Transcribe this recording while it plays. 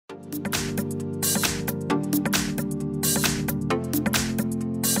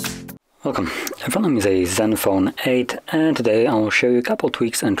Welcome, in front of me is a Zenfone 8 and today I'll show you a couple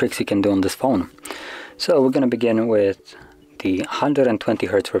tweaks and tricks you can do on this phone. So we're going to begin with the 120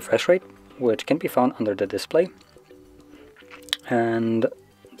 Hz refresh rate, which can be found under the display. And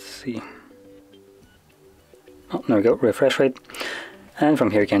let's see, oh, there we go, refresh rate. And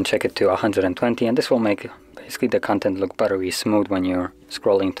from here you can check it to 120, and this will make basically the content look buttery smooth when you're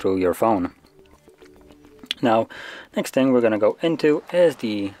scrolling through your phone. Now, next thing we're going to go into is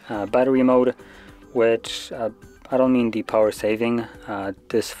the battery mode, which I don't mean the power saving.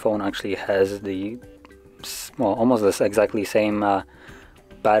 This phone actually has the, well, almost the exactly same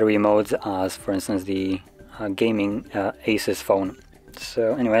battery modes as, for instance, the gaming ASUS phone.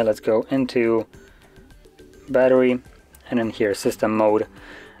 So anyway, let's go into battery, and then here system mode.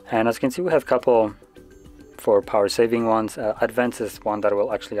 And as you can see, we have a couple for power saving ones. Advanced is one that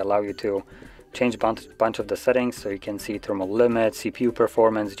will actually allow you to change bunch of the settings, so you can see thermal limit, CPU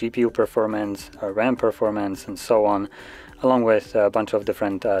performance, GPU performance, RAM performance, and so on, along with a bunch of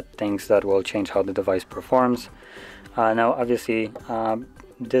different things that will change how the device performs. Now obviously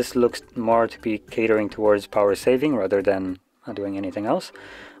this looks more to be catering towards power saving rather than doing anything else,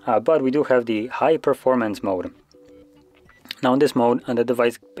 but we do have the high performance mode. Now in this mode the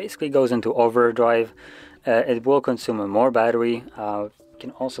device basically goes into overdrive. It will consume more battery. You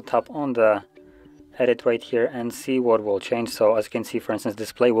can also tap on the edit right here and see what will change. So as you can see, for instance,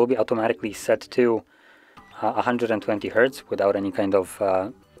 display will be automatically set to 120 Hz without any kind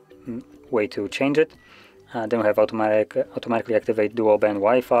of way to change it. Then we have automatically activate dual band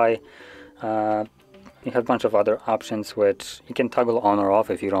Wi-Fi. You have a bunch of other options which you can toggle on or off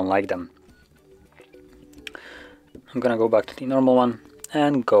if you don't like them. I'm gonna go back to the normal one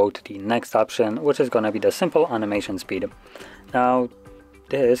and go to the next option, which is gonna be the simple animation speed. Now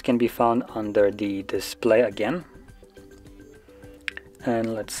this can be found under the display again,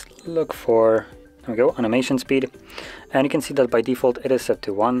 and let's look for, there we go, animation speed. And you can see that by default it is set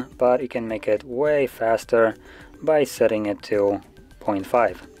to 1, but you can make it way faster by setting it to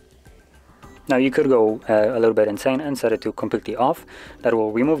 0.5. Now you could go a little bit insane and set it to completely off. That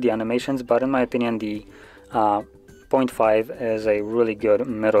will remove the animations, but in my opinion the 0.5 is a really good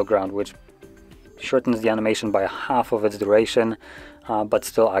middle ground, which shortens the animation by half of its duration, but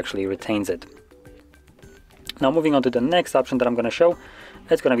still actually retains it. Now moving on to the next option that I'm going to show,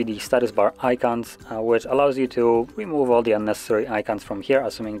 it's going to be the status bar icons, which allows you to remove all the unnecessary icons from here,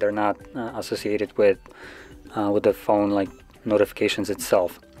 assuming they're not associated with the phone, like notifications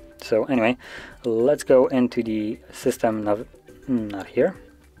itself. So anyway, let's go into the system not here.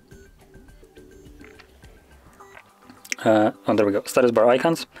 Oh, there we go, status bar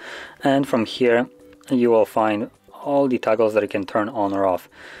icons, and from here you will find all the toggles that you can turn on or off.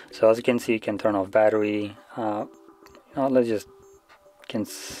 So as you can see, you can turn off battery. Let's just can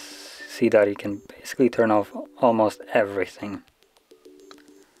see that you can basically turn off almost everything.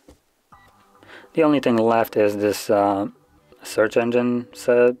 The only thing left is this search engine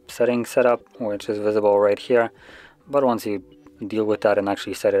setting setup, which is visible right here. But once you deal with that and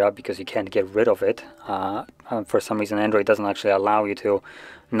actually set it up, because you can't get rid of it, for some reason Android doesn't actually allow you to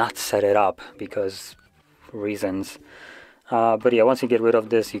not set it up because reasons. But yeah, once you get rid of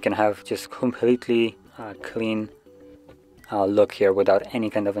this, you can have just completely clean look here without any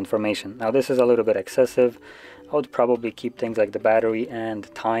kind of information. Now this is a little bit excessive. I would probably keep things like the battery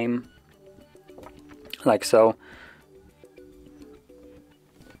and time like so.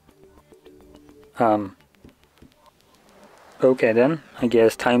 Okay then, I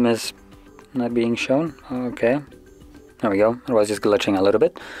guess time is not being shown. Okay, there we go. It was just glitching a little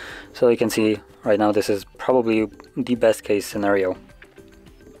bit. So you can see right now this is probably the best case scenario.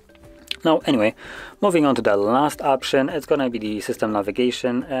 Now anyway, moving on to the last option, it's gonna be the system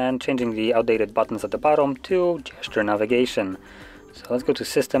navigation and changing the outdated buttons at the bottom to gesture navigation. So let's go to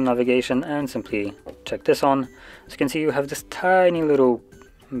system navigation and simply check this on. As you can see, you have this tiny little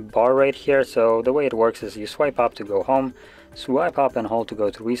bar right here. So the way it works is you swipe up to go home, swipe up and hold to go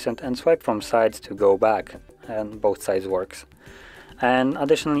to recent, and swipe from sides to go back, and both sides works. And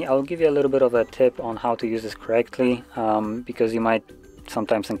additionally, I'll give you a little bit of a tip on how to use this correctly, because you might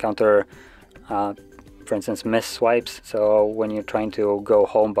sometimes encounter for instance miss swipes. So when you're trying to go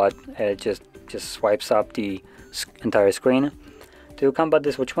home but it just swipes up the entire screen. To combat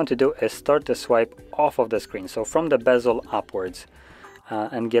this, what you want to do is start the swipe off of the screen, so from the bezel upwards,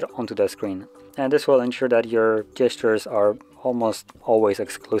 and get onto the screen. And this will ensure that your gestures are almost always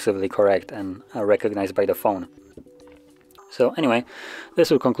exclusively correct and recognized by the phone. So anyway,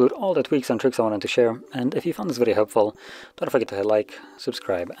 this will conclude all the tweaks and tricks I wanted to share, and if you found this video helpful, don't forget to hit like,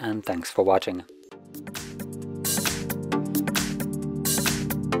 subscribe, and thanks for watching.